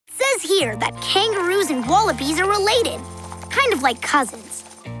says here that kangaroos and wallabies are related, kind of like cousins.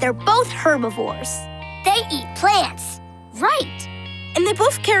 They're both herbivores. They eat plants. Right. And they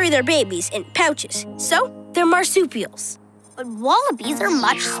both carry their babies in pouches, so they're marsupials. But wallabies are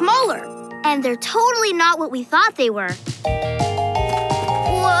much smaller. And they're totally not what we thought they were.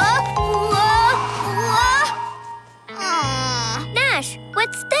 Nash,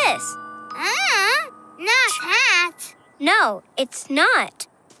 what's this? Nash hat. No, it's not.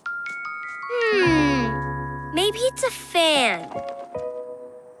 Maybe it's a fan.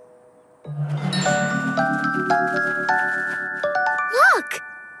 Look!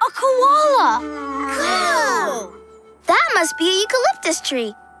 A koala! Cool! That must be a eucalyptus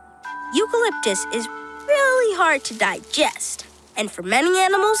tree. Eucalyptus is really hard to digest, and for many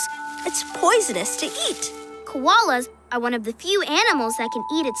animals, it's poisonous to eat. Koalas are one of the few animals that can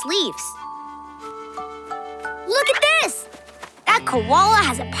eat its leaves. Look at this! That koala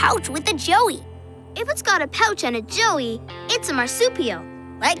has a pouch with a joey. If it's got a pouch and a joey, it's a marsupial.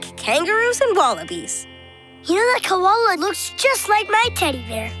 Like kangaroos and wallabies. You know that koala looks just like my teddy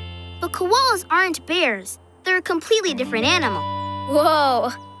bear. But koalas aren't bears. They're a completely different animal.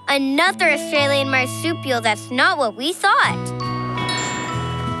 Whoa, another Australian marsupial that's not what we thought.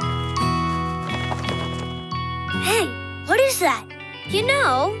 Hey, what is that? You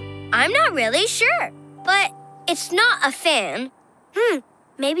know, I'm not really sure, but it's not a fan.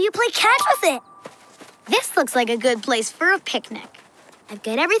 Maybe you play catch with it. This looks like a good place for a picnic. I've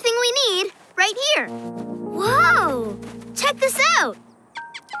got everything we need right here. Whoa! Check this out.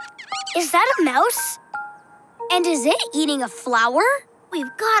 Is that a mouse? And is it eating a flower?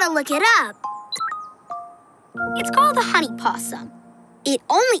 We've got to look it up. It's called the honey possum. It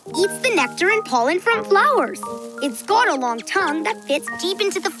only eats the nectar and pollen from flowers. It's got a long tongue that fits deep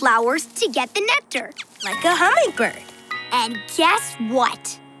into the flowers to get the nectar. Like a hummingbird. And guess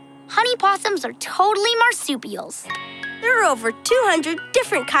what? Honey possums are totally marsupials. There are over 200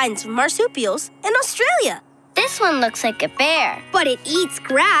 different kinds of marsupials in Australia. This one looks like a bear. But it eats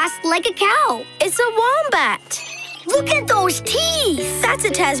grass like a cow. It's a wombat. Look at those teeth! That's a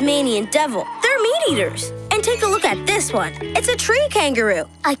Tasmanian devil. They're meat eaters. And take a look at this one. It's a tree kangaroo.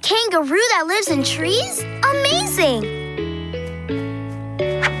 A kangaroo that lives in trees? Amazing!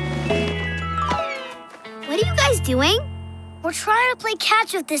 What are you guys doing? We're trying to play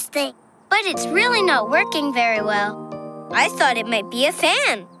catch with this thing, but it's really not working very well. I thought it might be a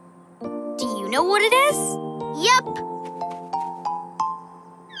fan. Do you know what it is? Yep.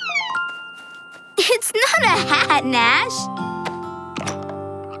 It's not a hat, Nash.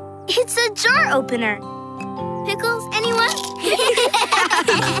 It's a jar opener. Pickles, anyone?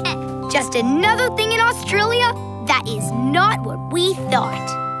 Just another thing in Australia that is not what we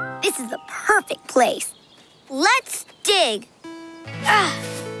thought. This is the perfect place. Let's dig.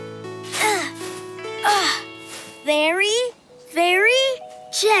 Very, very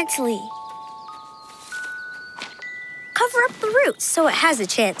gently. Cover up the roots so it has a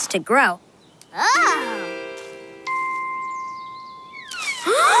chance to grow.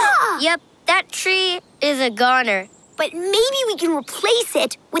 Yep, that tree is a goner. But maybe we can replace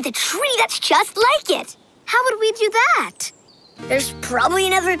it with a tree that's just like it. How would we do that? There's probably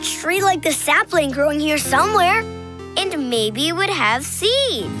another tree like the sapling growing here somewhere. And maybe it would have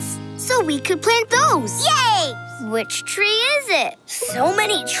seeds. So we could plant those. Yay! Which tree is it? So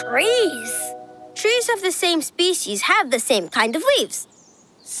many trees. Trees of the same species have the same kind of leaves.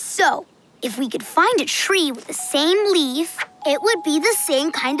 So, if we could find a tree with the same leaf, it would be the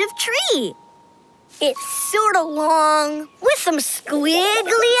same kind of tree. It's sort of long with some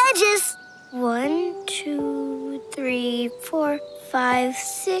squiggly edges. 1, 2, 3, 4, 5,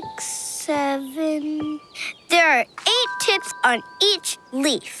 6, 7. There are 8 tips on each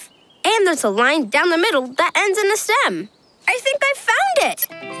leaf. And there's a line down the middle that ends in a stem. I think I found it.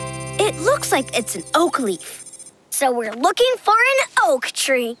 It looks like it's an oak leaf. So we're looking for an oak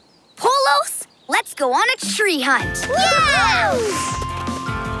tree. Polos, let's go on a tree hunt. Yeah!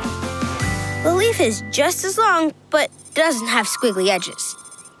 The leaf is just as long, but doesn't have squiggly edges.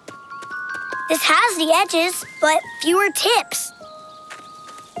 This has the edges, but fewer tips.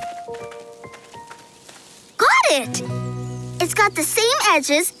 Got it! It's got the same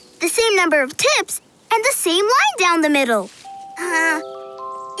edges, the same number of tips, and the same line down the middle.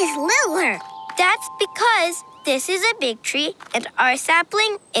 It's littler. That's because this is a big tree and our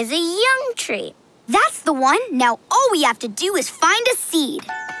sapling is a young tree. That's the one. Now all we have to do is find a seed.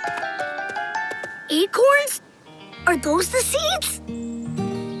 Acorns? Are those the seeds?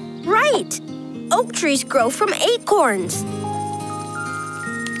 Right. Oak trees grow from acorns.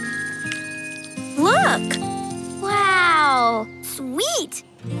 Look. Wow. Sweet.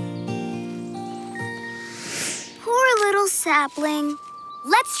 sapling.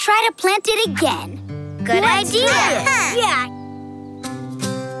 Let's try to plant it again. Good idea. Yeah.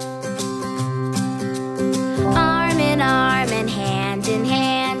 Arm in arm and hand in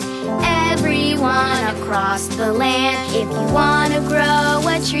hand, everyone across the land. If you want to grow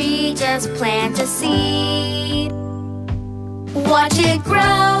a tree, just plant a seed. Watch it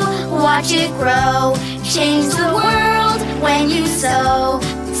grow, change the world when you sow.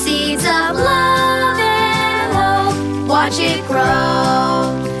 Seeds of love and hope, watch it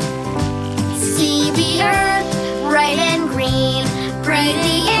grow. See the earth bright and green, breathe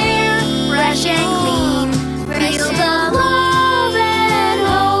the air fresh and clean. Feel the love and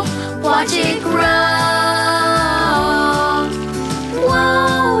hope, watch it grow.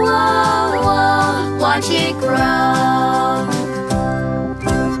 Whoa, whoa, whoa, watch it grow.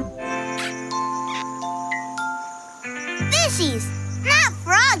 Fishies, not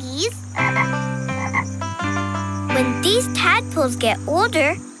froggies. When these tadpoles get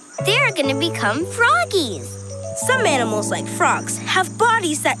older, they're gonna become froggies. Some animals, like frogs, have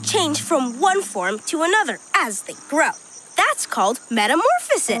bodies that change from one form to another as they grow. That's called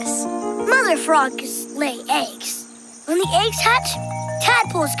metamorphosis. Mother frogs lay eggs. When the eggs hatch,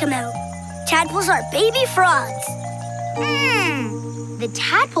 tadpoles come out. Tadpoles are baby frogs. The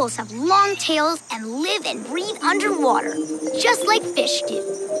tadpoles have long tails and live and breathe underwater, just like fish do.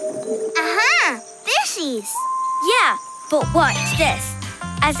 Fishies. Yeah, but watch this.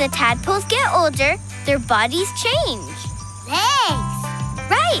 As the tadpoles get older, their bodies change. Legs.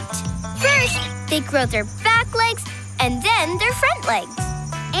 Right. First, they grow their back legs and then their front legs.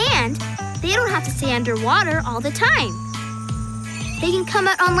 And they don't have to stay underwater all the time. They can come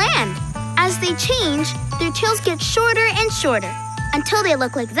out on land. As they change, their tails get shorter and shorter until they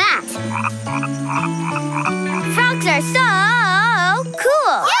look like that. Frogs are so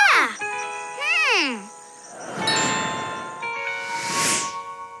cool. Yeah!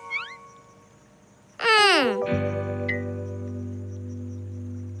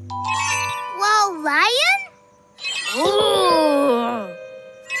 Well, lion? Ooh.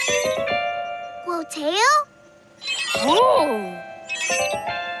 Well, tail? Ooh.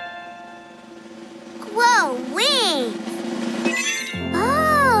 Whoa, wings!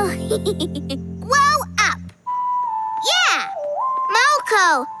 Oh! Whoa, up! Yeah! Malco,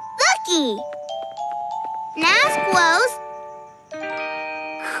 looky! Nash glows.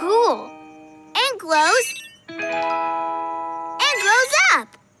 Cool. And glows. And glows up.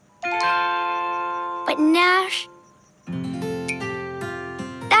 But Nash,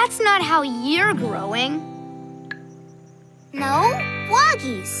 that's not how you're growing. No?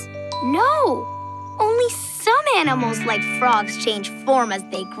 Froggies. No. Only some animals like frogs change form as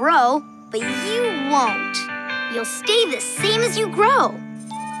they grow, but you won't. You'll stay the same as you grow.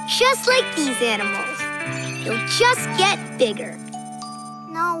 Just like these animals. You'll just get bigger.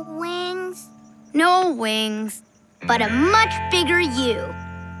 No wings? No wings, but a much bigger you.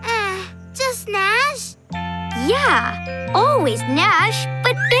 Just Nash? Yeah, always Nash,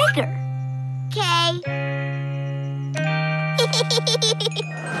 but bigger. Okay.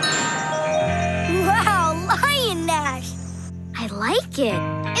 Wow, lion Nash. I like it.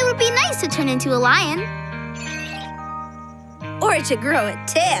 It would be nice to turn into a lion. Or to grow a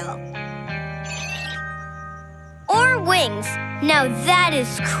tail. Or wings. Now that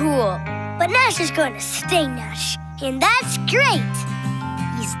is cool. But Nash is going to stay Nash, and that's great.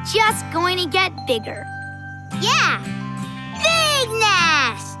 He's just going to get bigger. Yeah, big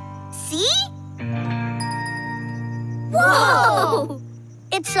Nash. See? Whoa!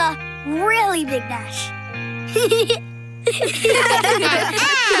 It's a really big Nash.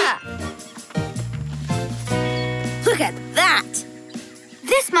 Look at that!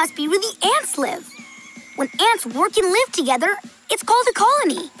 This must be where the ants live. When ants work and live together, it's called a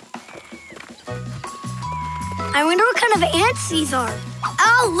colony. I wonder what kind of ants these are.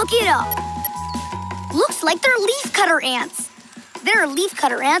 I'll look it up. Looks like they're leafcutter ants. There are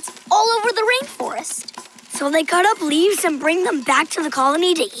leafcutter ants all over the rainforest. So they cut up leaves and bring them back to the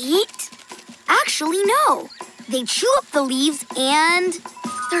colony to eat? Actually, no. They chew up the leaves and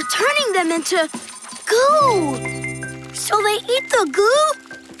They're turning them into goo. So they eat the goo?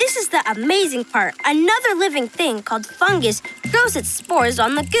 This is the amazing part. Another living thing called fungus grows its spores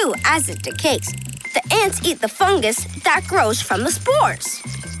on the goo as it decays. The ants eat the fungus that grows from the spores.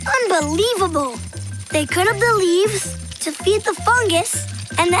 Unbelievable. They cut up the leaves to feed the fungus,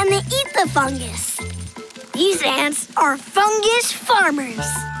 and then they eat the fungus. These ants are fungus farmers.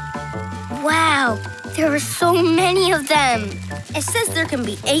 Wow, there are so many of them. It says there can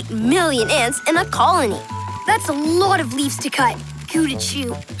be 8 million ants in a colony. that's a lot of leaves to cut, goo to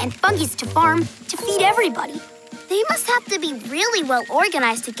chew, and fungus to farm to feed everybody. They must have to be really well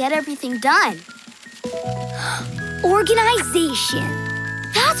organized to get everything done. Organization.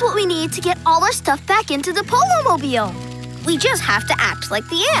 That's what we need to get all our stuff back into the Polo-mobile. We just have to act like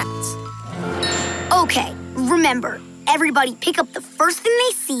the ants. Okay, remember, everybody pick up the first thing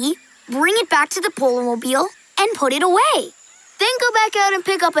they see, bring it back to the Polo-mobile, and put it away. Then go back out and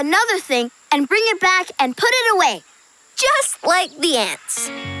pick up another thing and bring it back and put it away. Just like the ants.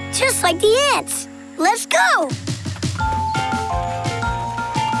 Just like the ants. Let's go!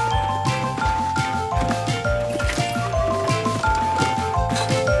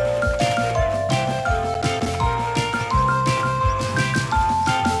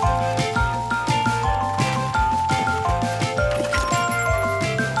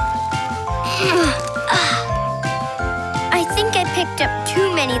 I think I picked up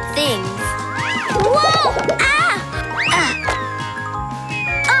too many things. Whoa! Ah!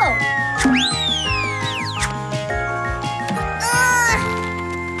 Oh!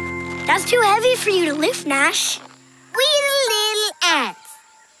 That's too heavy for you to lift, Nash. We little ants.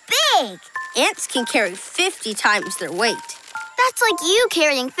 Big! Ants can carry 50 times their weight. That's like you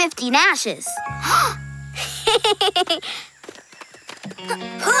carrying 50 Nashes.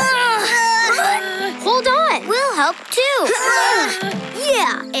 Hold on. We'll help too.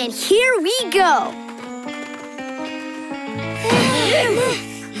 Yeah, and here we go.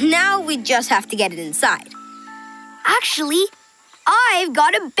 Now we just have to get it inside. Actually, I've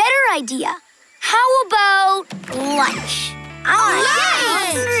got a better idea. How about lunch? Oh,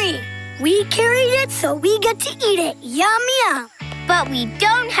 Yes! We carried it, so we get to eat it. Yum, yum. But we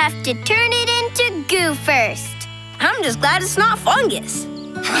don't have to turn it into goo first. I'm just glad it's not fungus.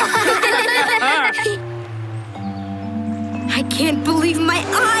 I can't believe my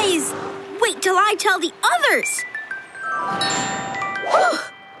eyes. Wait till I tell the others.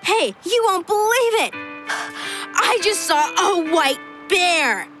 Hey, you won't believe it. I just saw a white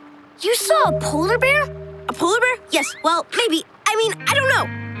bear. You saw a polar bear? A polar bear? Yes, well, maybe. I don't know.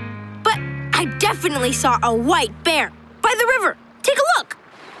 But I definitely saw a white bear by the river. Take a look.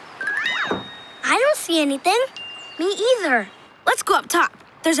 I don't see anything. Me either. Let's go up top.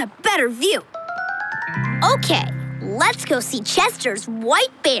 There's a better view. Okay, let's go see Chester's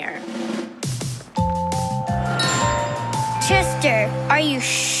white bear. Chester, are you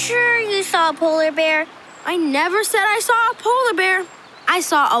sure you saw a polar bear? I never said I saw a polar bear. I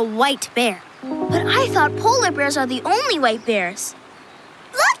saw a white bear. But I thought polar bears are the only white bears.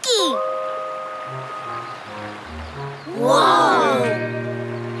 Lucky! Whoa!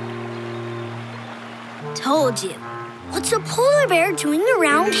 Told you. What's a polar bear doing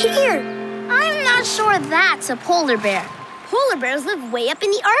around here? I'm not sure that's a polar bear. Polar bears live way up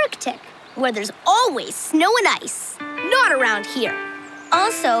in the Arctic, where there's always snow and ice. Not around here.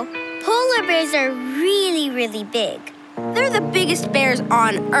 Also, polar bears are really, really big. They're the biggest bears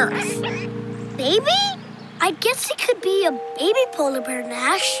on Earth. Baby? I guess it could be a baby polar bear,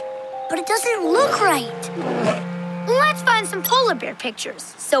 Nash, but it doesn't look right. Let's find some polar bear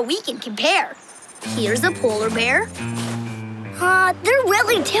pictures so we can compare. Here's a polar bear. They're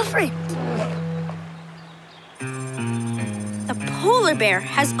really different. The polar bear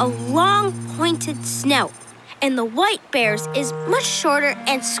has a long, pointed snout, and the white bear's is much shorter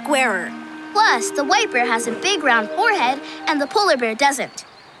and squarer. Plus, the white bear has a big round forehead and the polar bear doesn't.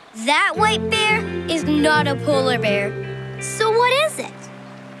 That white bear is not a polar bear. So what is it?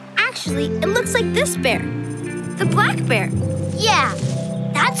 Actually, it looks like this bear, the black bear. Yeah,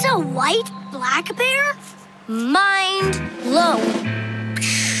 that's a white black bear? Mind blown.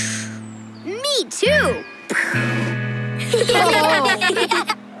 Me too.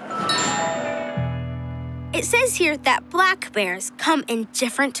 It says here that black bears come in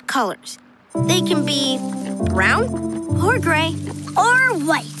different colors. They can be brown or gray Or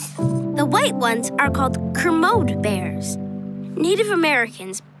white. The white ones are called kermode bears. Native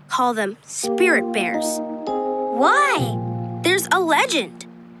Americans call them spirit bears. Why? There's a legend.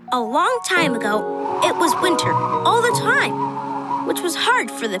 A long time ago, it was winter all the time, which was hard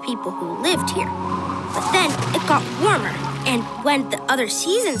for the people who lived here. But then it got warmer, and when the other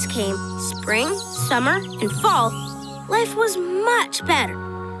seasons came, spring, summer, and fall, life was much better.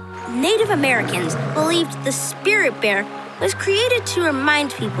 Native Americans believed the spirit bear was created to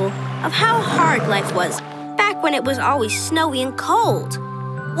remind people of how hard life was back when it was always snowy and cold.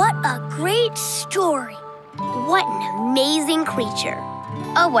 What a great story. What an amazing creature.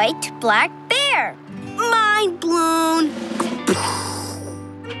 A white black bear. Mind blown.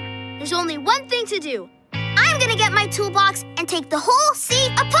 There's only one thing to do. I'm gonna get my toolbox and take the whole sea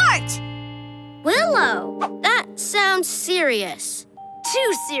apart. Willow, That sounds serious.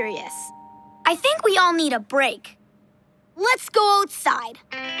 too serious. I think we all need a break. Let's go outside.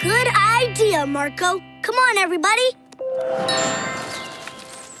 Good idea, Marco. Come on, everybody.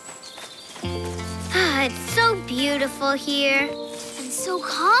 It's so beautiful here. And so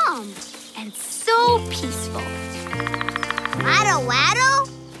calm. And so peaceful. Waddle, waddle.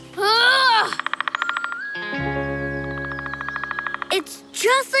 It's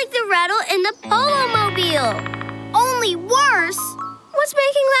just like the rattle in the Polo mobile. Only worse. What's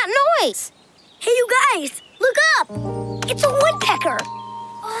making that noise? Hey, you guys, look up. It's a woodpecker.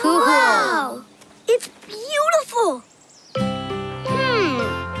 Cool. Wow. It's beautiful.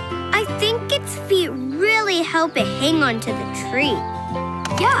 I think its feet really help it hang onto the tree.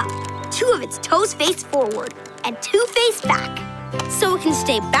 Yeah, 2 of its toes face forward and 2 face back. So it can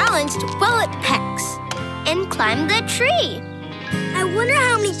stay balanced while it pecks and climb the tree. I wonder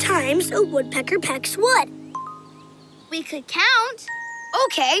how many times a woodpecker pecks wood. We could count.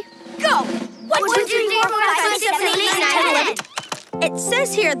 Okay, go. 1, 2, 3, 4, 5, 6, 7, 8, 9, 10, 11. It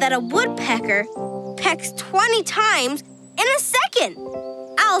says here that a woodpecker pecks 20 times in a second.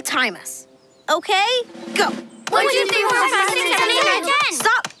 I'll time us. Okay? Go. 1, 2, 3, 4, 5, 6, 7, 8, 9, 10.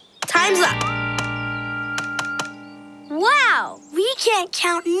 Stop. Time's up. Wow, we can't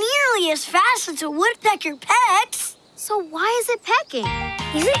count nearly as fast as a woodpecker pecks. So why is it pecking?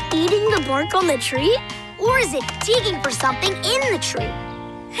 Is it eating the bark on the tree? Or is it digging for something in the tree?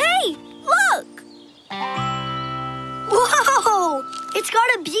 Hey, look. Whoa! It's got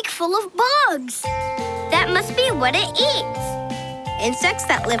a beak full of bugs. That must be what it eats. Insects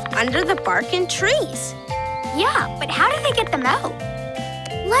that live under the bark in trees. Yeah, but how do they get them out?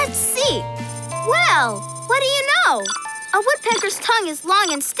 Let's see. Well, what do you know? A woodpecker's tongue is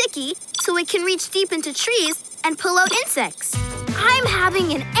long and sticky, so it can reach deep into trees and pull out insects. I'm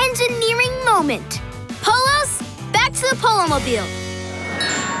having an engineering moment. Polos, back to the Polo mobile.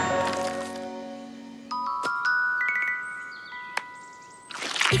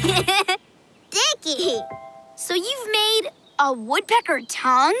 Dicky! So you've made a woodpecker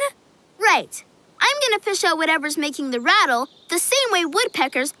tongue? Right. I'm gonna fish out whatever's making the rattle the same way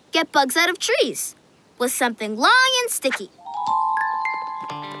woodpeckers get bugs out of trees, with something long and sticky.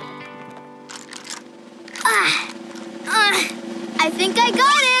 I think I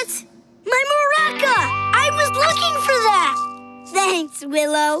got it! My maraca! I was looking for that! Thanks,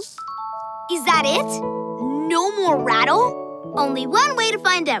 Willow. Is that it? No more rattle? Only one way to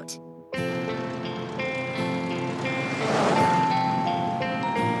find out.